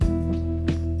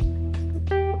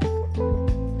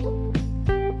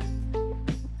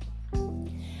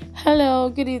Hello,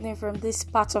 good evening from this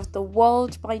part of the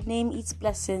world. My name is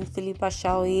Blessing Philippa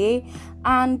Shaoye,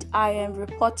 and I am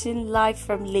reporting live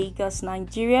from Lagos,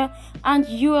 Nigeria. And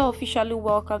you are officially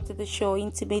welcome to the show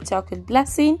Intimate Talk with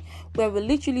Blessing, where we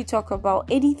literally talk about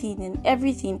anything and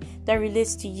everything that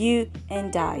relates to you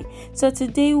and I. So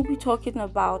today we'll be talking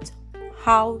about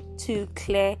how to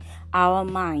clear our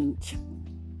mind.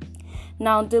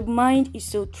 Now, the mind is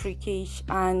so tricky,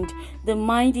 and the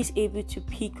mind is able to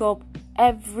pick up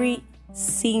every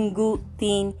single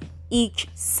thing each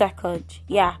second.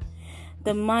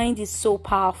 The mind is so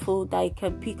powerful that it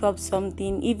can pick up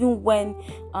something even when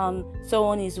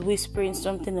someone is whispering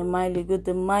something a mile ago.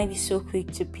 The mind is so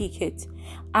quick to pick it,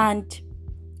 and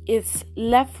it's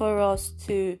left for us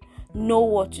to know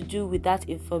what to do with that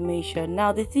information.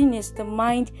 Now, the thing is, the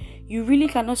mind, you really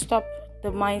cannot stop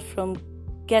the mind from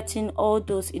getting all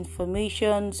those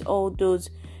informations, all those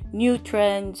new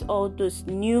trends, all those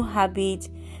new habits,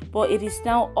 but it is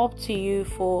now up to you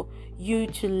for you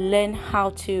to learn how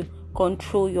to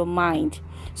control your mind.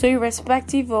 So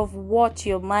irrespective of what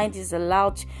your mind is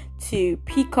allowed to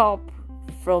pick up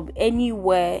from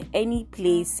anywhere, any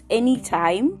place,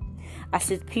 anytime,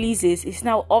 as it pleases, it's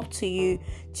now up to you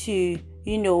to,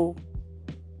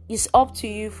 it's up to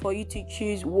you for you to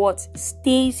choose what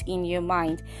stays in your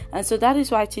mind. And so that is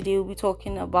why today we'll be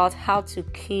talking about how to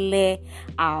clear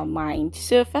our mind.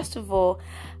 So first of all,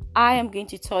 I am going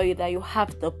to tell you that you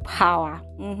have the power.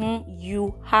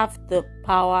 You have the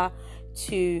power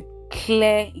to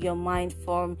clear your mind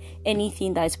from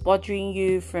anything that is bothering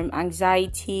you, from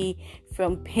anxiety,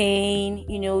 from pain,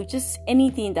 just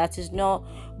anything that is not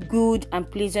good and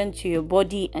pleasant to your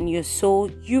body and your soul.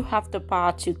 You have the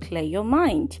power to clear your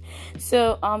mind.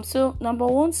 So number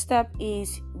one step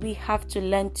is we have to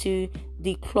learn to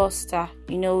decluster.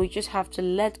 We just have to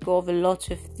let go of a lot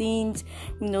of things.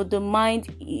 The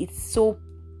mind is so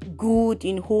good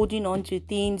in holding on to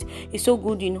things. It's so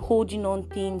good in holding on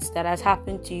things that has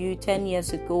happened to you 10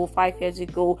 years ago, 5 years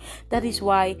ago. That is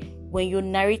why when you're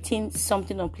narrating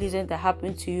something unpleasant that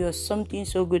happened to you or something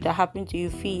so good that happened to you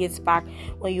a few years back,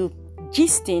 when you're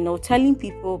gisting or telling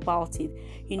people about it,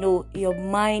 your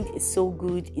mind is so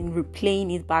good in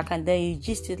replaying it back, and then you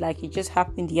gist it like it just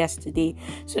happened yesterday.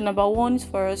 So number one is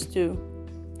for us to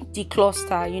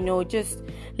decluster, just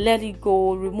let it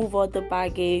go, remove all the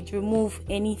baggage, remove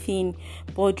anything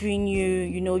bothering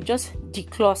you, just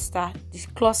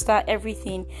decluster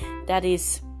everything that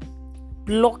is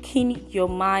blocking your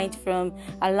mind from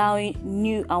allowing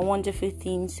new and wonderful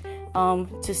things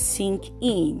to sink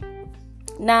in.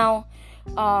 Now,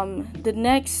 the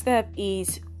next step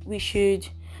is we should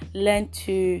learn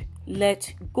to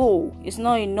let go. It's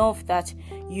not enough that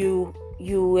you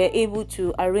were able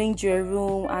to arrange your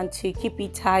room and to keep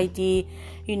it tidy.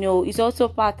 It's also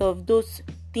part of those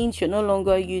things you're no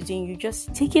longer using. You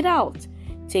just take it out.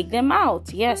 Take them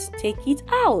out. Yes, take it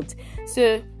out.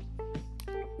 So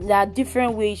there are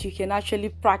different ways you can actually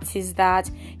practice that.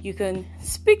 You can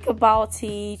speak about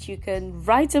it, you can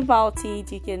write about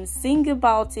it, you can sing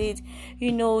about it,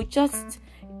 just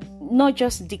not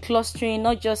just declustering,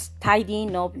 not just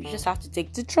tidying up. You just have to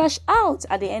take the trash out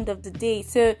at the end of the day.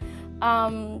 So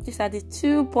these are the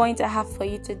 2 points I have for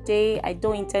you today. I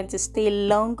don't intend to stay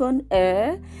long on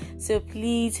air, so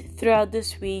please, throughout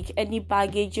this week, any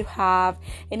baggage you have,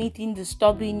 anything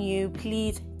disturbing you,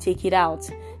 please take it out,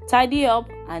 tidy up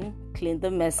and clean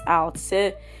the mess out.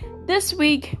 So this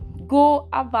week, go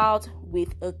about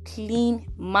with a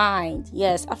clean mind.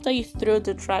 Yes, after you throw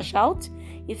the trash out,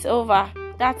 it's over.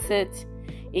 That's it.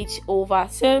 It's over.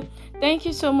 So thank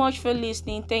you so much for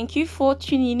listening. Thank you for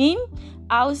tuning in.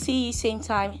 I'll see you same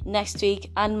time next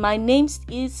week. And my name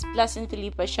is Blessing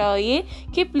Philippa Shaoye.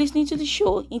 Keep listening to the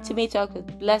show Intimate Talk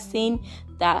with Blessing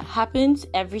that happens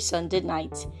every Sunday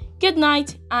night. Good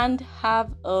night and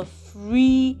have a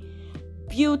free,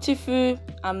 beautiful,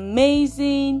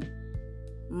 amazing,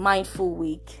 mindful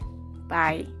week.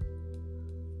 Bye.